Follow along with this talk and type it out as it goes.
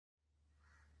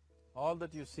all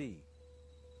that you see,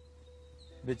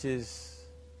 which is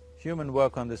human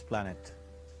work on this planet,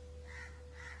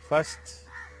 first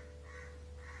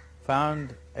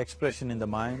found expression in the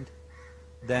mind,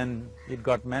 then it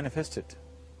got manifested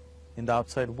in the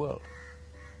outside world.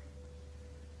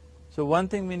 So one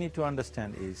thing we need to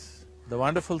understand is, the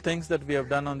wonderful things that we have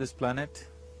done on this planet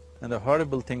and the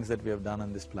horrible things that we have done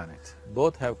on this planet,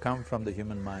 both have come from the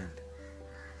human mind.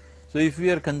 So if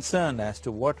we are concerned as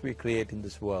to what we create in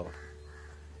this world,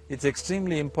 it's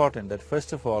extremely important that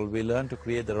first of all we learn to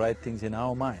create the right things in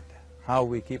our mind, how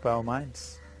we keep our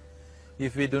minds.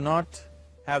 If we do not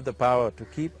have the power to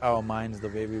keep our minds the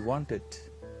way we want it,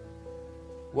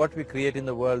 what we create in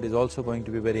the world is also going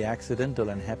to be very accidental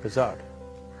and haphazard.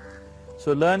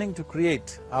 So learning to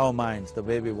create our minds the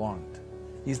way we want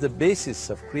is the basis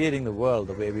of creating the world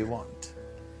the way we want.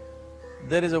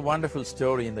 There is a wonderful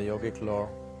story in the yogic lore.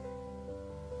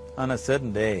 On a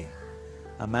certain day,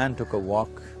 a man took a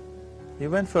walk. He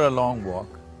went for a long walk.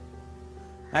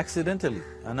 Accidentally,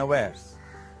 unawares,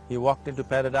 he walked into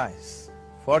paradise.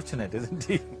 Fortunate, isn't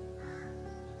he?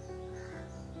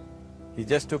 He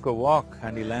just took a walk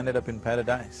and he landed up in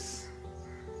paradise.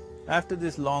 After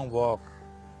this long walk,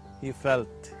 he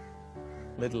felt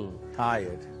little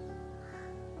tired.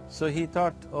 So he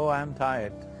thought, oh, I'm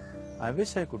tired, I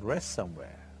wish I could rest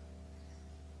somewhere.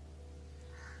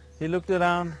 He looked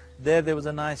around, there was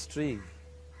a nice tree,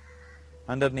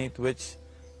 underneath which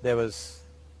there was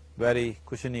very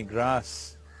cushiony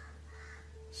grass.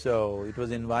 So it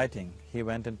was inviting. He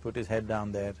went and put his head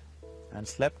down there and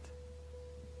slept.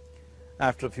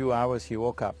 After a few hours he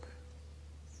woke up,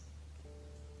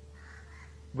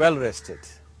 well rested,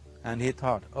 and he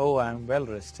thought, oh, I'm well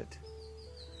rested,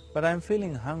 but I'm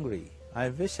feeling hungry, I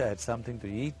wish I had something to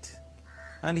eat.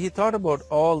 And he thought about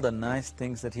all the nice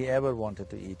things that he ever wanted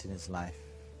to eat in his life.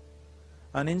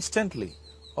 And instantly,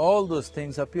 all those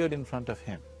things appeared in front of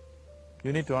him.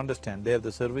 You need to understand, there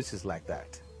the service is like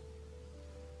that.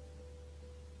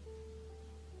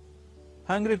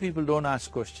 Hungry people don't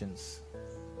ask questions.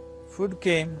 Food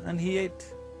came and he ate.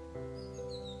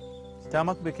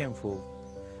 Stomach became full.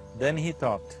 Then he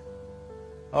thought,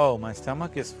 oh, my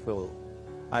stomach is full,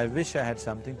 I wish I had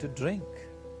something to drink.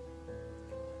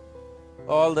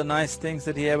 All the nice things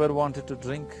that he ever wanted to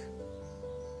drink,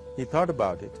 he thought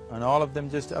about it and all of them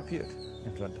just appeared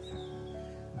in front of him.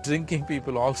 Drinking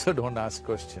people also don't ask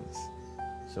questions,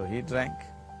 so he drank.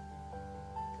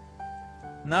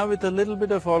 Now with a little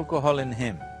bit of alcohol in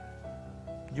him,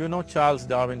 you know Charles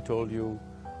Darwin told you,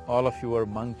 all of you are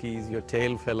monkeys, your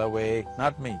tail fell away.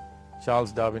 Not me,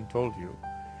 Charles Darwin told you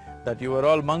that you were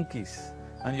all monkeys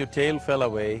and your tail fell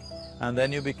away and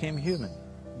then you became human.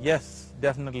 Yes,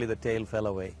 definitely the tail fell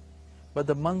away, but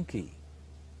the monkey…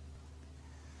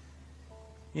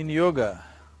 In yoga,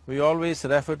 we always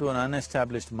refer to an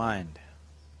unestablished mind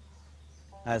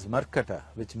as markata,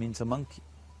 which means a monkey.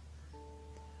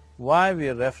 Why we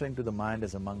are referring to the mind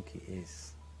as a monkey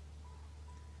is,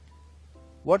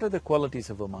 what are the qualities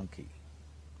of a monkey?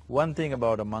 One thing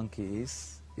about a monkey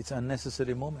is, it's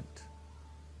unnecessary movement.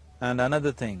 And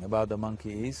another thing about the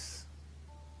monkey is,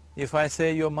 if I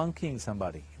say you're monkeying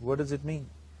somebody, what does it mean?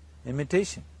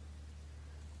 Imitation.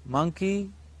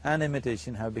 Monkey and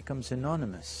imitation have become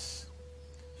synonymous.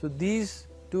 So these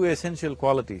two essential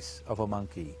qualities of a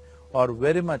monkey are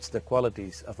very much the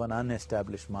qualities of an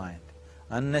unestablished mind.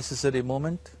 Unnecessary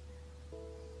movement,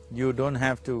 you don't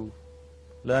have to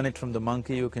learn it from the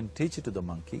monkey, you can teach it to the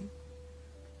monkey.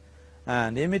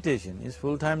 And imitation is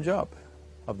full-time job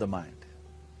of the mind.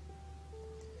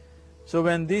 So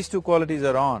when these two qualities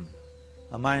are on,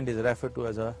 a mind is referred to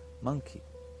as a monkey.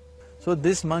 So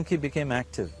this monkey became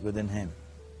active within him.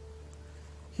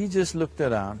 He just looked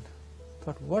around,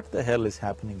 thought, what the hell is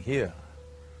happening here?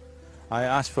 I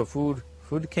asked for food,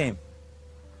 food came.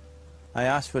 I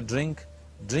asked for drink,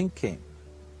 drink came.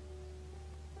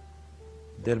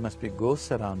 There must be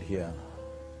ghosts around here,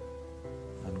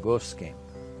 and ghosts came.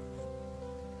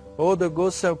 Oh, the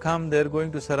ghosts have come, they're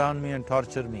going to surround me and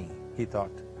torture me, he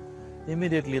thought.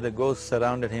 Immediately the ghosts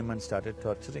surrounded him and started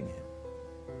torturing him.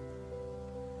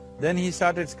 Then he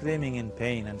started screaming in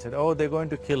pain and said, oh, they're going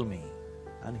to kill me,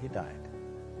 and he died.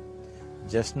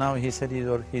 Just now he said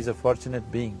he's a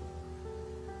fortunate being.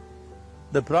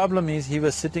 The problem is he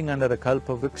was sitting under a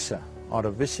kalpa vriksha or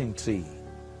a wishing tree.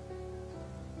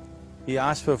 He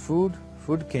asked for food,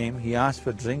 food came. He asked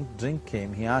for drink, drink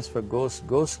came. He asked for ghost,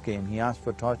 ghost came. He asked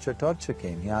for torture, torture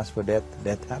came. He asked for death,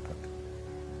 death happened.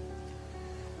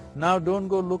 Now don't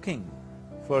go looking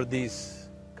for these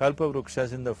kalpa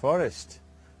vrikshas in the forest.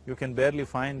 You can barely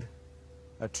find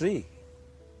a tree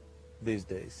these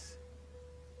days.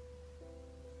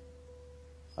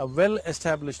 A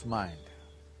well-established mind,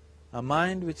 a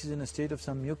mind which is in a state of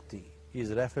samyukti,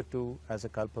 is referred to as a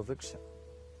kalpavriksha.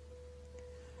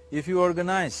 If you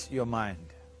organize your mind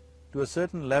to a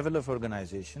certain level of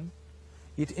organization,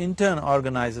 it in turn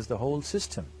organizes the whole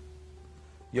system.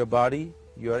 Your body,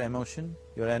 your emotion,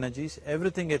 your energies,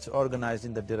 everything gets organized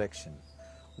in that direction.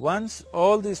 Once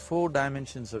all these four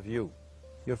dimensions of you,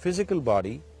 your physical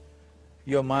body,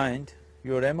 your mind,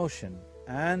 your emotion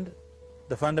and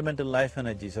the fundamental life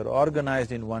energies are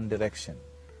organized in one direction,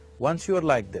 once you are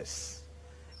like this,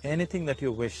 anything that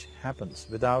you wish happens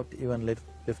without even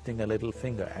lifting a little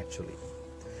finger actually.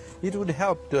 It would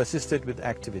help to assist it with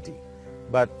activity,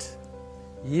 but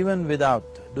even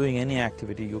without doing any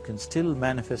activity, you can still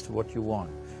manifest what you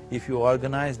want if you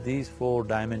organize these four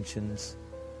dimensions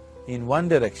in one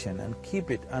direction and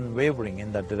keep it unwavering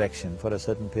in that direction for a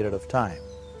certain period of time.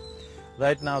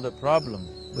 Right now the problem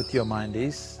with your mind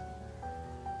is,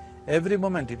 every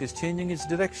moment it is changing its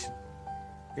direction.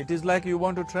 It is like you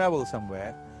want to travel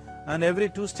somewhere and every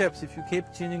 2 steps if you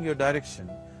keep changing your direction,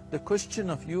 the question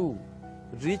of you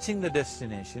reaching the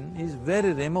destination is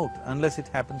very remote unless it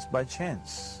happens by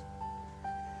chance.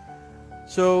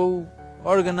 So,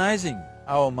 organizing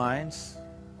our minds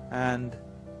and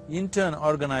in turn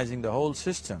organizing the whole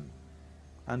system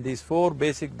and these 4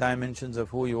 basic dimensions of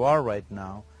who you are right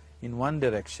now in one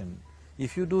direction,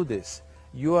 if you do this,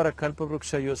 you are a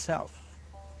kalpavriksha yourself.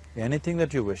 Anything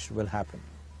that you wish will happen.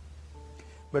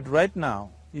 But right now,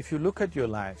 if you look at your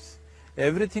lives,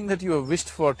 everything that you have wished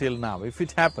for till now, if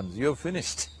it happens, you have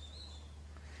finished.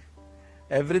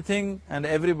 Everything and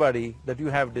everybody that you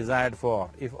have desired for,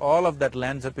 if all of that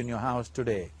lands up in your house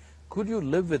today, could you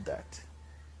live with that?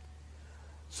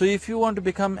 So if you want to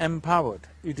become empowered,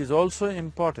 it is also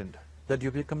important that you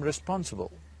become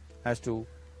responsible as to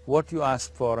what you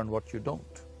ask for and what you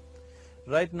don't.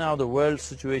 Right now the world's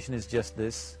situation is just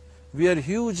this, we are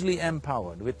hugely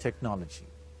empowered with technology.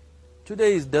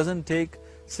 Today it doesn't take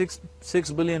 6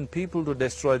 billion people to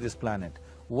destroy this planet.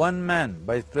 One man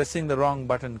by pressing the wrong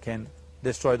button can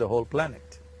destroy the whole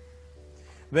planet.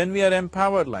 When we are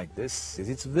empowered like this,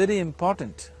 it's very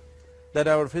important that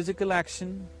our physical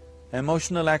action,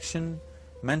 emotional action,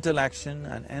 mental action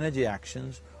and energy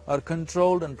actions are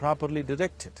controlled and properly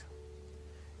directed.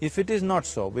 If it is not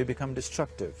so, we become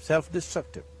destructive,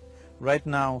 self-destructive. Right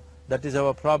now, that is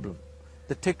our problem.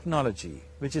 The technology,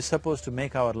 which is supposed to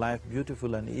make our life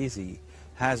beautiful and easy,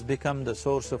 has become the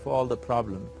source of all the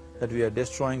problem that we are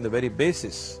destroying the very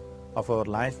basis of our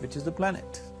life, which is the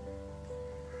planet.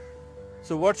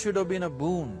 So what should have been a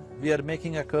boon, we are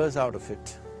making a curse out of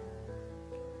it.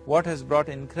 What has brought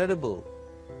incredible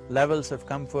levels of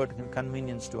comfort and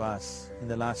convenience to us in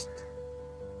the last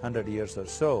 100 years or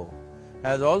so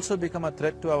has also become a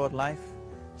threat to our life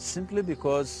simply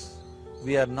because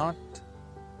we are not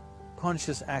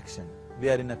conscious action, we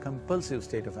are in a compulsive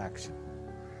state of action.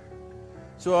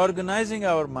 So organizing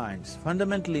our minds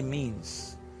fundamentally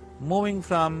means moving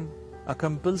from a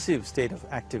compulsive state of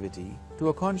activity to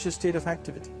a conscious state of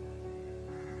activity.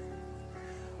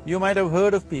 You might have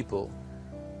heard of people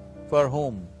for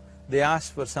whom they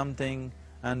asked for something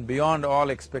and beyond all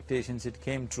expectations it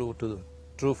came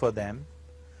true for them.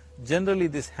 Generally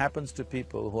this happens to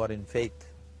people who are in faith.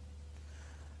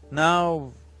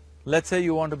 Now, let's say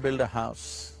you want to build a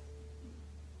house.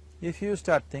 If you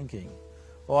start thinking,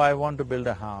 oh, I want to build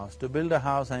a house. To build a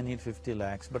house I need 50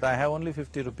 lakhs, but I have only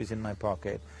 50 rupees in my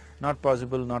pocket. Not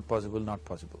possible, not possible, not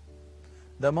possible.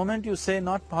 The moment you say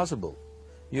not possible,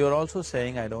 you are also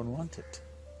saying I don't want it.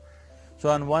 So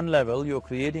on one level you're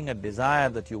creating a desire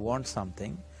that you want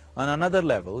something, on another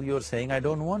level you're saying I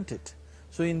don't want it.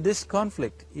 So in this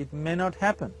conflict, it may not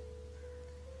happen.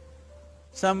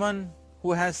 Someone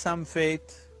who has some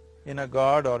faith in a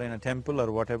god or in a temple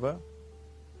or whatever,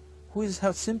 who is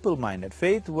simple-minded.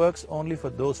 Faith works only for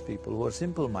those people who are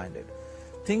simple-minded.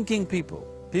 Thinking people,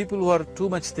 people who are too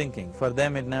much thinking, for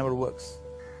them it never works.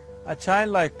 A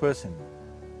childlike person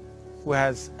who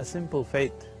has a simple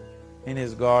faith in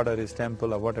his god or his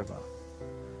temple or whatever,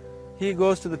 he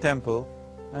goes to the temple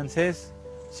and says,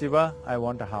 Shiva, I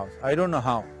want a house. I don't know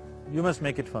how, you must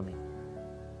make it for me.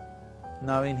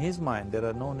 Now in his mind there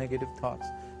are no negative thoughts.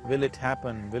 Will it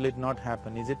happen? Will it not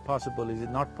happen? Is it possible? Is it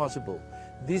not possible?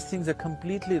 These things are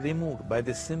completely removed by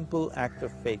this simple act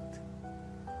of faith.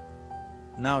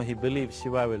 Now he believes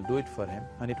Shiva will do it for him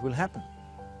and it will happen.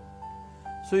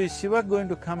 So is Shiva going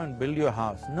to come and build your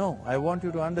house? No, I want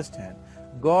you to understand,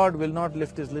 God will not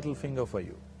lift his little finger for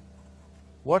you.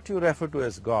 What you refer to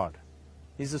as God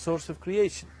is the source of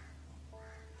creation.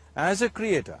 As a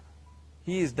creator,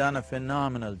 he has done a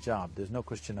phenomenal job, there's no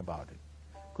question about it.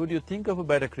 Could you think of a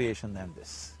better creation than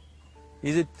this?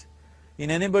 Is it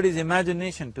in anybody's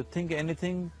imagination to think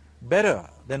anything better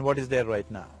than what is there right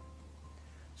now?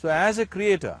 So as a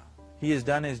creator, he has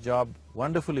done his job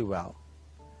wonderfully well,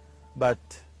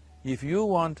 but if you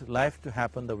want life to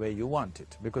happen the way you want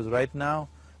it, because right now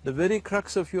the very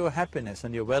crux of your happiness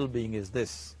and your well-being is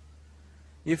this: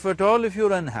 if at all if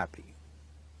you're unhappy,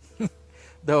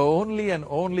 the only and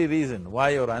only reason why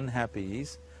you're unhappy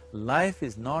is life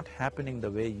is not happening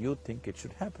the way you think it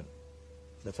should happen.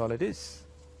 That's all it is.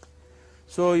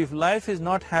 So if life is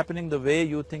not happening the way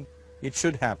you think it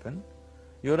should happen,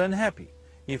 you're unhappy.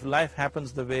 If life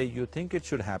happens the way you think it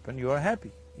should happen, you are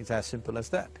happy. It's as simple as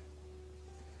that.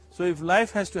 So if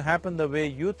life has to happen the way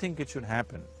you think it should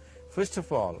happen, first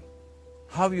of all,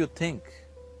 how you think,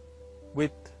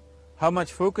 with how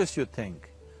much focus you think,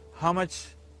 how much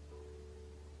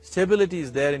stability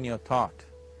is there in your thought,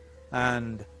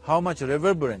 and how much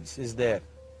reverberance is there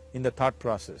in the thought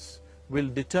process will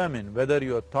determine whether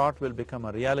your thought will become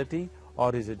a reality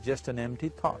or is it just an empty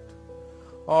thought.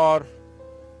 Or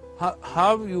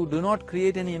how you do not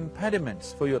create any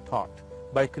impediments for your thought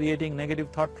by creating negative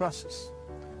thought process.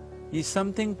 Is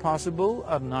something possible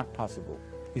or not possible?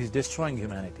 It is destroying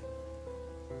humanity.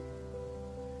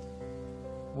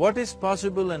 What is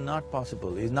possible and not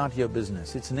possible is not your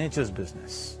business, it's nature's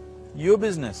business. Your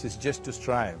business is just to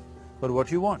strive for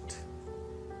what you want.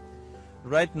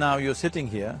 Right now you're sitting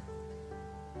here.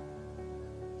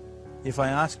 If I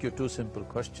ask you two simple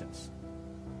questions,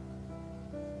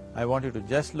 I want you to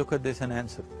just look at this and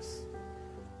answer this.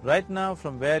 Right now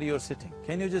from where you're sitting,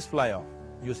 can you just fly off?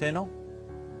 You say no.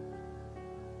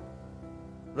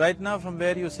 Right now from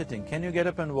where you're sitting, can you get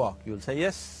up and walk? You'll say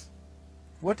yes.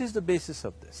 What is the basis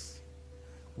of this?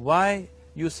 Why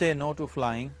you say no to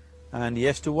flying and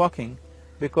yes to walking?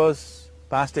 Because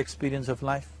past experience of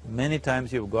life, many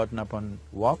times you've gotten up and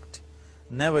walked,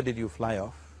 never did you fly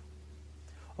off.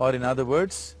 Or in other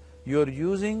words, you're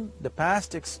using the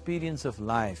past experience of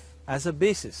life as a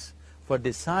basis for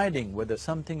deciding whether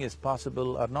something is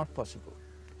possible or not possible.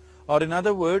 Or in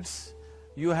other words,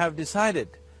 you have decided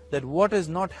that what has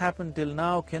not happened till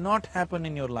now cannot happen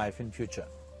in your life in future.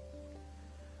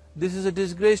 This is a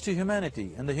disgrace to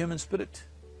humanity and the human spirit.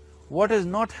 What has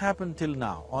not happened till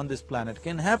now on this planet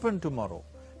can happen tomorrow.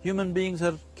 Human beings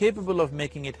are capable of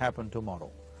making it happen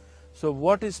tomorrow. So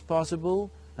what is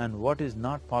possible and what is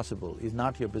not possible is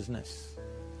not your business.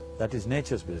 That is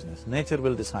nature's business. Nature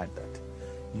will decide that.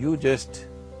 You just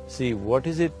see what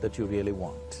is it that you really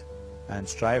want and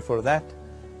strive for that.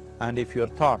 And if your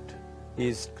thought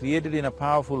is created in a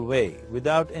powerful way,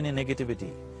 without any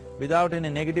negativity, without any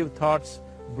negative thoughts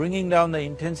bringing down the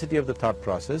intensity of the thought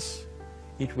process,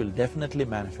 it will definitely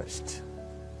manifest.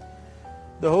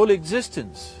 The whole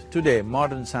existence today,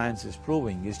 modern science is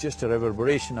proving, is just a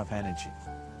reverberation of energy.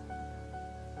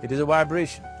 It is a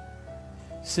vibration.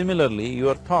 Similarly,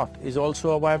 your thought is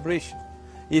also a vibration.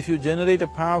 If you generate a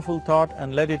powerful thought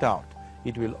and let it out,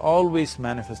 it will always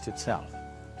manifest itself.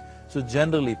 So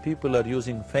generally, people are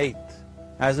using faith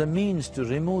as a means to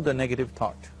remove the negative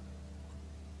thought.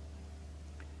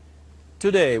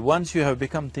 Today, once you have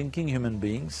become thinking human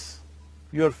beings,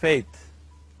 your faith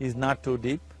is not too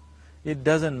deep. It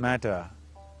doesn't matter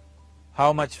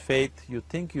how much faith you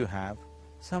think you have,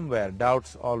 somewhere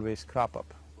doubts always crop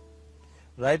up.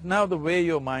 Right now, the way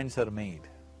your minds are made,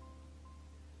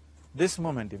 this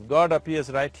moment, if God appears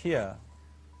right here,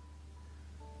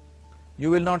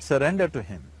 you will not surrender to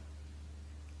Him.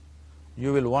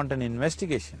 You will want an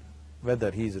investigation whether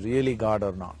He is really God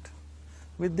or not.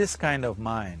 With this kind of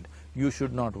mind, you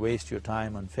should not waste your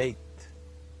time on faith.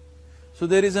 So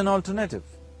there is an alternative,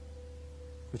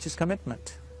 which is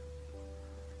commitment.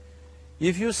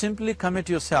 If you simply commit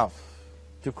yourself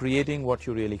to creating what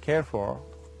you really care for,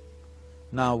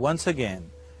 now once again,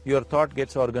 your thought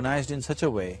gets organized in such a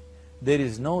way, there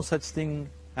is no such thing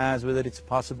as whether it's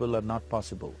possible or not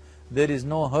possible. There is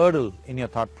no hurdle in your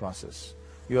thought process.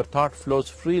 Your thought flows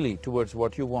freely towards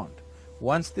what you want.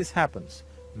 Once this happens,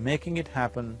 making it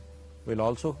happen will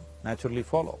also naturally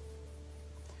follow.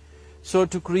 So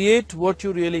to create what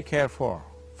you really care for,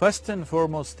 first and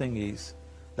foremost thing is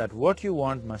that what you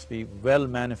want must be well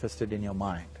manifested in your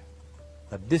mind,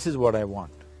 that this is what I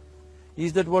want.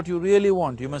 Is that what you really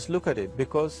want? You must look at it,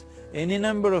 because any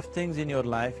number of things in your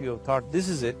life you have thought, this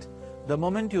is it. The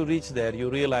moment you reach there, you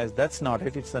realize that's not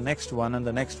it, it's the next one and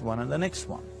the next one and the next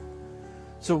one.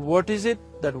 So what is it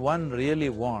that one really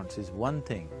wants is one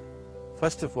thing.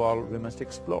 First of all, we must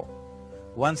explore.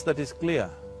 Once that is clear,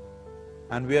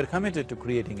 and we are committed to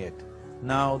creating it,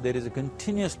 now there is a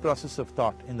continuous process of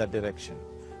thought in that direction.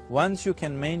 Once you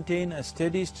can maintain a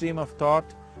steady stream of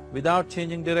thought without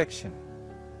changing direction,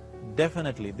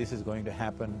 definitely this is going to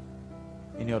happen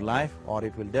in your life, or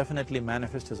it will definitely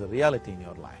manifest as a reality in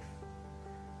your life.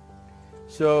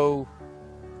 So,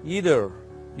 either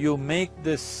you make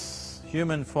this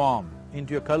human form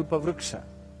into a kalpa vriksha,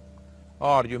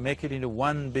 or you make it into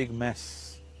one big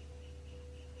mess,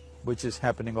 which is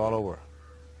happening all over.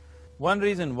 One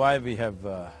reason why we have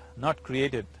not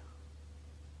created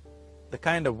the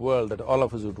kind of world that all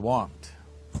of us would want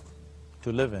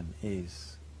to live in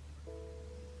is,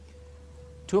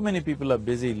 too many people are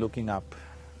busy looking up.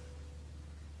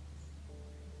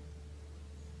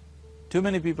 Too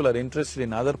many people are interested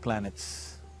in other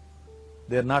planets.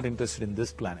 They're not interested in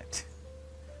this planet.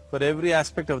 For every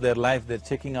aspect of their life, they're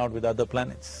checking out with other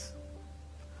planets.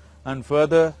 And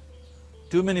further,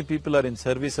 too many people are in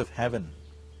service of heaven.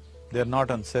 They're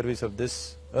not on service of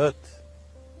this earth.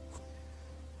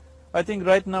 I think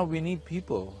right now we need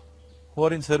people who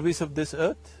are in service of this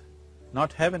earth,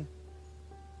 not heaven.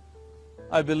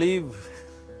 I believe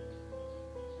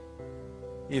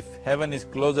if heaven is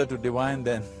closer to divine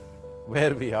than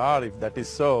where we are, if that is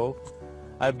so,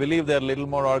 I believe they're a little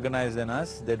more organized than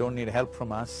us, they don't need help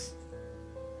from us.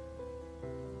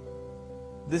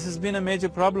 This has been a major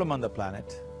problem on the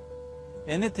planet.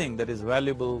 Anything that is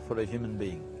valuable for a human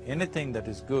being, anything that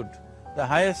is good, the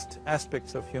highest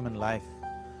aspects of human life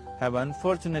have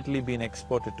unfortunately been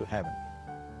exported to heaven.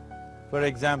 For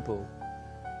example,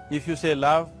 if you say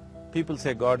love, people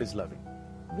say God is loving.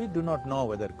 We do not know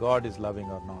whether God is loving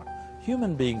or not.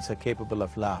 Human beings are capable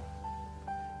of love.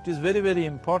 It is very, very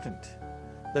important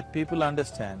that people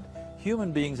understand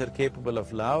human beings are capable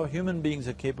of love, human beings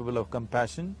are capable of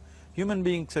compassion, human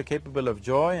beings are capable of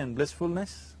joy and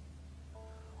blissfulness.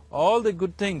 All the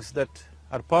good things that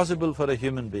are possible for a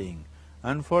human being,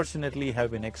 unfortunately have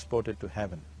been exported to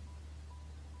heaven.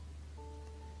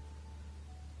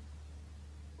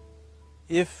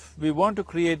 If we want to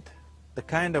create the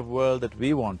kind of world that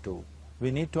we want to,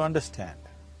 we need to understand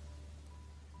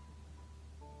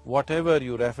whatever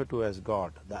you refer to as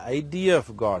God, the idea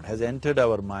of God has entered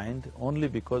our mind only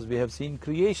because we have seen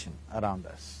creation around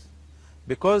us.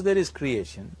 Because there is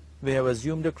creation, we have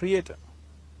assumed a creator.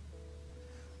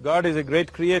 God is a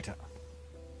great creator.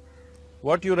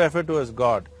 What you refer to as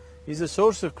God is a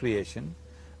source of creation.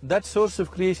 That source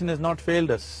of creation has not failed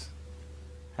us,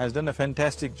 has done a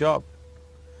fantastic job.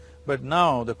 But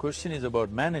now the question is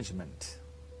about management.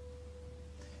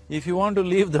 If you want to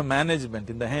leave the management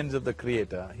in the hands of the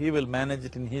Creator, He will manage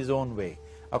it in His own way,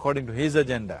 according to His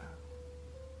agenda.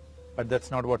 But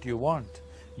that's not what you want.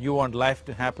 You want life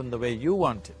to happen the way you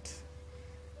want it.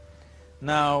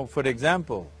 Now, for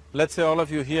example, let's say all of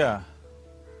you here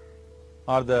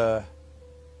are the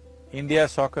India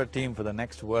soccer team for the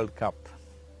next World Cup,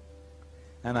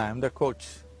 and I am the coach.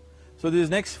 So these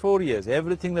next 4 years,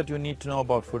 everything that you need to know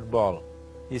about football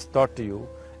is taught to you,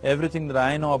 everything that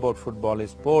I know about football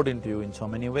is poured into you in so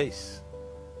many ways.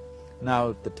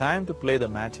 Now, the time to play the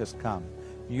match has come.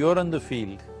 You're on the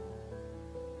field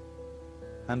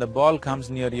and the ball comes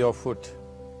near your foot,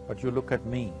 but you look at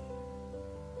me,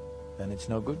 then it's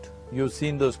no good. You've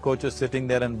seen those coaches sitting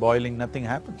there and boiling, nothing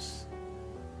happens.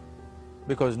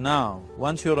 Because now,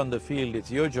 once you're on the field,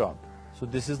 it's your job. So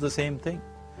this is the same thing.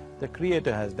 The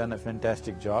Creator has done a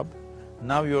fantastic job.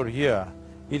 Now you're here.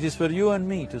 It is for you and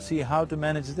me to see how to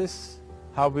manage this,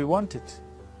 how we want it,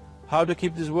 how to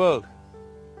keep this world,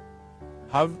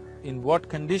 how, in what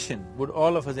condition would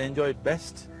all of us enjoy it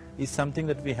best is something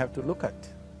that we have to look at.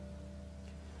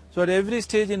 So at every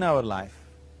stage in our life,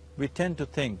 we tend to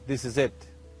think, this is it.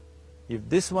 If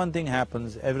this one thing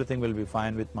happens, everything will be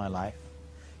fine with my life.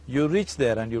 You reach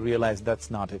there and you realize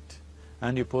that's not it,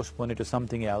 and you postpone it to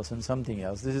something else and something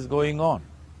else. This is going on.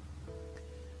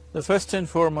 The first and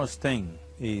foremost thing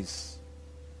is,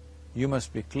 you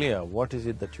must be clear what is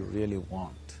it that you really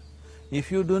want.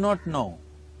 If you do not know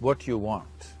what you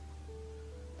want,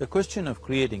 the question of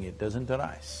creating it doesn't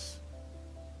arise.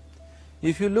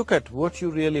 If you look at what you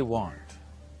really want,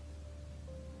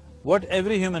 what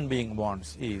every human being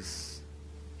wants is,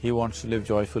 he wants to live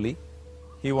joyfully,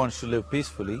 he wants to live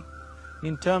peacefully.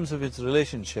 In terms of its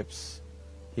relationships,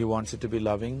 he wants it to be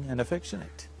loving and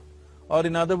affectionate. Or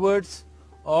in other words,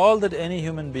 all that any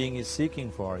human being is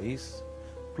seeking for is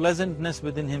pleasantness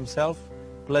within himself,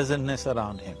 pleasantness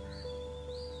around him.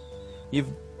 If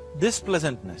this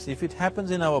pleasantness, if it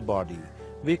happens in our body,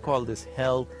 we call this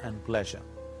health and pleasure.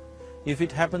 If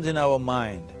it happens in our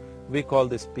mind, we call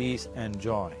this peace and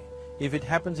joy. If it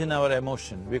happens in our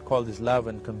emotion, we call this love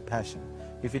and compassion.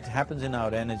 If it happens in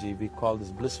our energy, we call this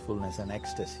blissfulness and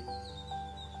ecstasy.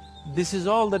 This is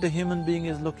all that a human being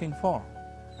is looking for.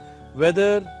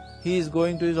 Whether he is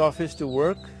going to his office to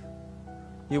work,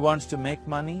 he wants to make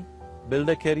money, build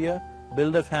a career,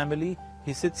 build a family,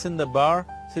 he sits in the bar,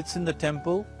 sits in the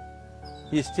temple,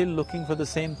 he is still looking for the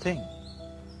same thing.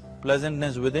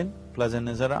 Pleasantness within,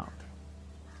 pleasantness around.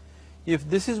 If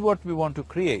this is what we want to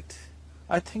create,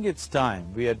 I think it's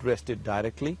time we addressed it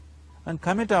directly and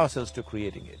commit ourselves to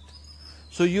creating it.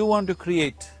 So you want to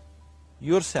create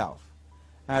yourself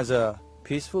as a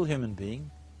peaceful human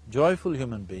being, joyful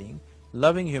human being,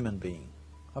 loving human being,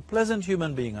 a pleasant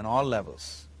human being on all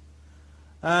levels.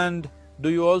 And do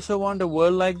you also want a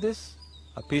world like this?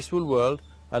 A peaceful world,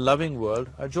 a loving world,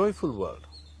 a joyful world?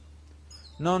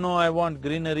 No, I want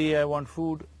greenery, I want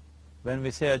food. When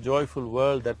we say a joyful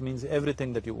world, that means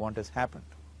everything that you want has happened.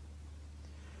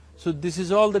 So this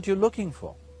is all that you're looking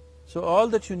for. So all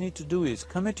that you need to do is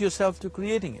commit yourself to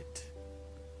creating it,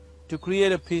 to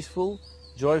create a peaceful,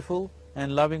 joyful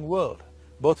and loving world,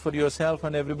 both for yourself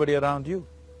and everybody around you.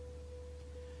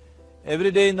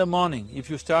 Every day in the morning, if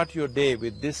you start your day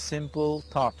with this simple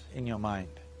thought in your mind,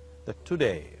 that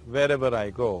today, wherever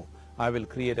I go, I will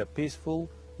create a peaceful,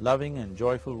 loving and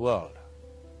joyful world.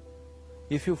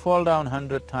 If you fall down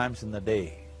 100 times in the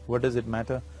day, what does it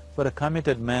matter? For a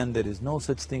committed man, there is no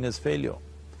such thing as failure.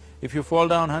 If you fall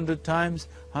down 100 times,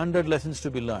 100 lessons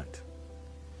to be learnt.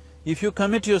 If you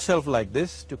commit yourself like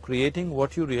this to creating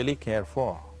what you really care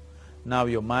for, now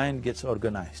your mind gets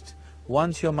organized.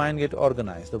 Once your mind gets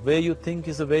organized, the way you think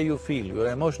is the way you feel,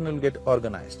 your emotion will get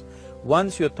organized.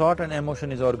 Once your thought and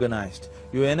emotion is organized,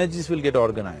 your energies will get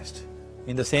organized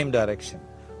in the same direction.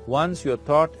 Once your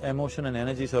thought, emotion and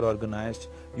energies are organized,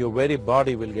 your very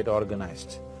body will get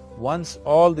organized. Once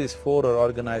all these four are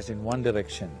organized in one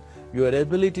direction, your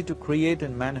ability to create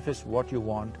and manifest what you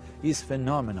want is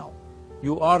phenomenal.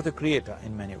 You are the creator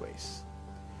in many ways.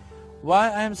 Why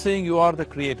I am saying you are the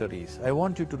creator is, I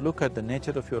want you to look at the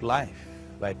nature of your life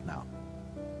right now.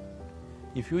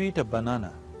 If you eat a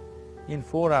banana, in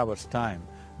 4 hours' time,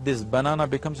 this banana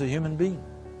becomes a human being.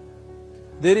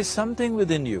 There is something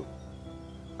within you,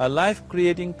 a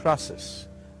life-creating process,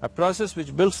 a process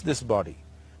which builds this body.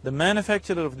 The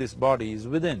manufacturer of this body is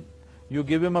within. You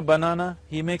give him a banana,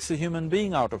 he makes a human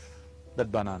being out of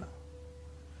that banana.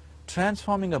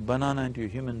 Transforming a banana into a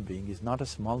human being is not a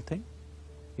small thing.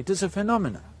 It is a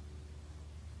phenomena.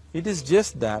 It is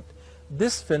just that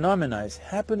this phenomena is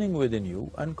happening within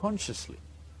you unconsciously.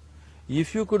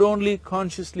 If you could only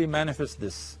consciously manifest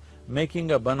this,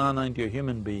 making a banana into a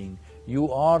human being,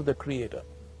 you are the creator.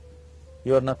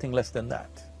 You are nothing less than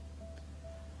that.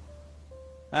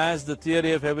 As the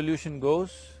theory of evolution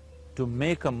goes, to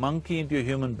make a monkey into a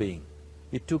human being,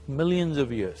 it took millions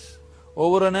of years.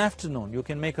 Over an afternoon, you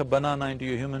can make a banana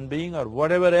into a human being or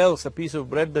whatever else, a piece of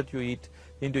bread that you eat,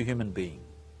 into a human being.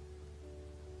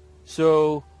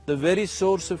 So, the very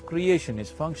source of creation is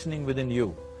functioning within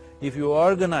you. If you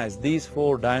organize these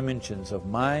four dimensions of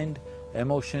mind,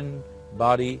 emotion,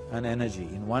 body and energy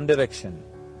in one direction,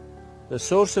 the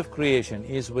source of creation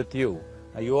is with you.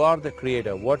 You are the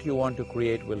creator. What you want to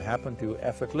create will happen to you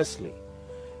effortlessly.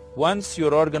 Once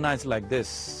you're organized like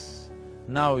this,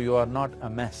 now you are not a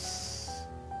mess.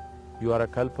 You are a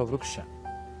kalpa vruksha.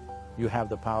 You have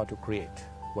the power to create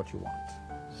what you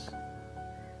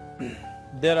want.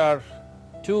 There are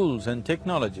tools and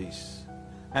technologies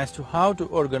as to how to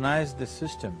organize this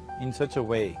system in such a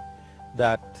way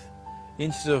that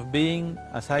instead of being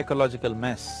a psychological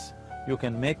mess, you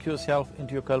can make yourself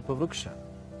into a kalpa vruksha.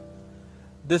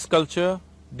 This culture,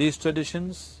 these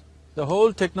traditions, the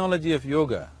whole technology of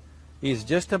yoga is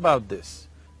just about this,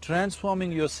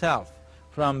 transforming yourself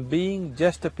from being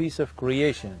just a piece of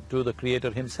creation to the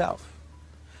creator himself.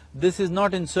 This is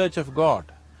not in search of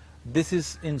God, this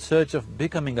is in search of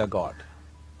becoming a God.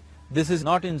 This is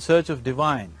not in search of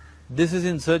divine, this is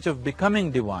in search of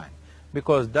becoming divine,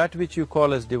 because that which you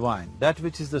call as divine, that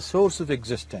which is the source of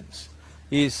existence,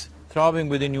 is throbbing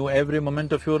within you every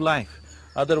moment of your life.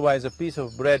 Otherwise, a piece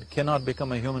of bread cannot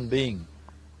become a human being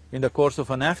in the course of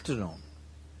an afternoon.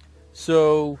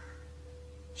 So,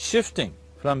 shifting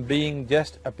from being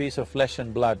just a piece of flesh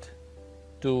and blood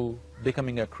to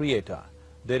becoming a creator,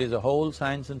 there is a whole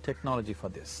science and technology for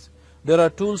this. There are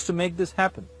tools to make this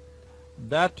happen.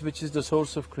 That which is the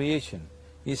source of creation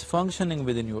is functioning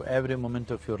within you every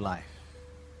moment of your life.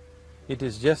 It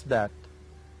is just that,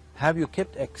 have you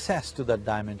kept access to that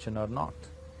dimension or not?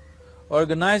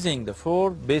 Organizing the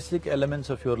four basic elements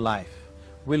of your life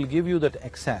will give you that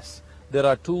access. There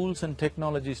are tools and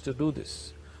technologies to do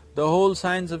this. The whole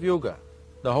science of yoga,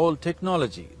 the whole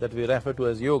technology that we refer to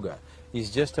as yoga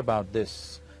is just about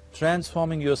this,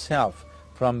 transforming yourself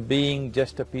from being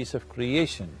just a piece of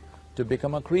creation to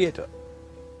become a creator.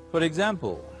 For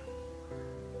example,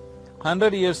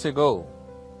 100 years ago,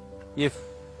 if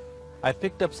I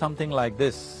picked up something like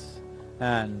this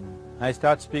and I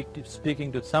start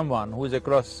speaking to someone who is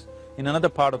across in another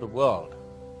part of the world,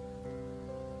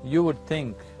 you would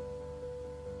think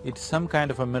it's some kind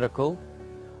of a miracle.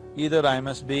 Either I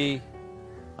must be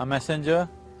a messenger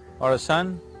or a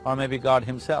son or maybe God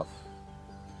himself.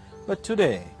 But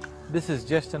today, this is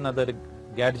just another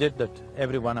gadget that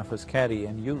every one of us carry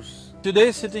and use.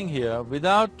 Today sitting here,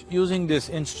 without using this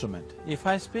instrument, if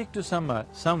I speak to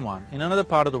someone in another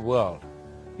part of the world,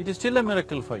 it is still a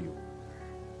miracle for you.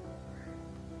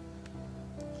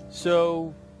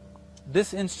 So,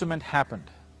 this instrument happened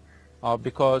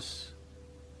because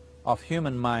of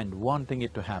human mind wanting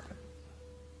it to happen.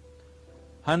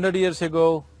 100 years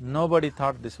ago, nobody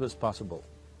thought this was possible,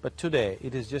 but today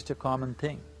it is just a common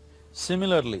thing.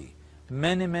 Similarly,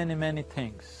 many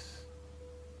things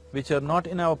which are not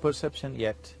in our perception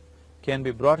yet can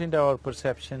be brought into our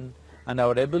perception, and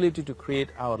our ability to create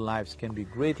our lives can be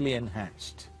greatly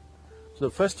enhanced. So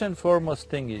the first and foremost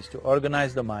thing is to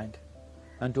organize the mind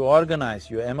and to organize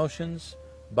your emotions,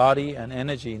 body and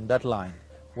energy in that line.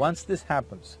 Once this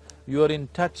happens, you are in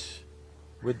touch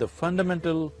with the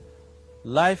fundamental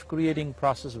life-creating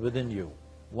process within you.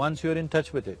 Once you're in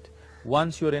touch with it,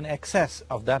 once you're in excess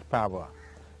of that power,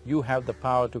 you have the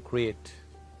power to create.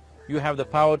 You have the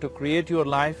power to create your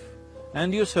life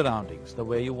and your surroundings the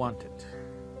way you want it.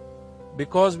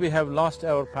 Because we have lost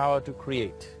our power to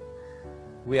create,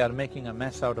 we are making a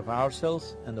mess out of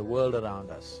ourselves and the world around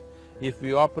us. If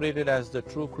we operated as the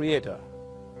true creator,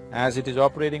 as it is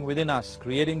operating within us,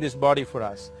 creating this body for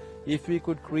us, if we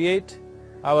could create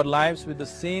our lives with the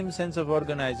same sense of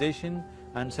organization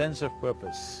and sense of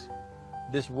purpose,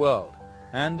 this world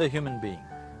and the human being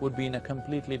would be in a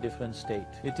completely different state.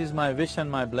 It is my wish and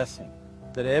my blessing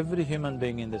that every human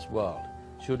being in this world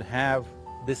should have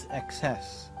this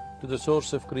access to the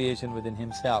source of creation within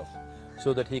himself,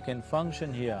 so that he can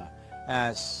function here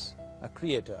as a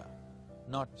creator,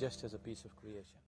 not just as a piece of creation.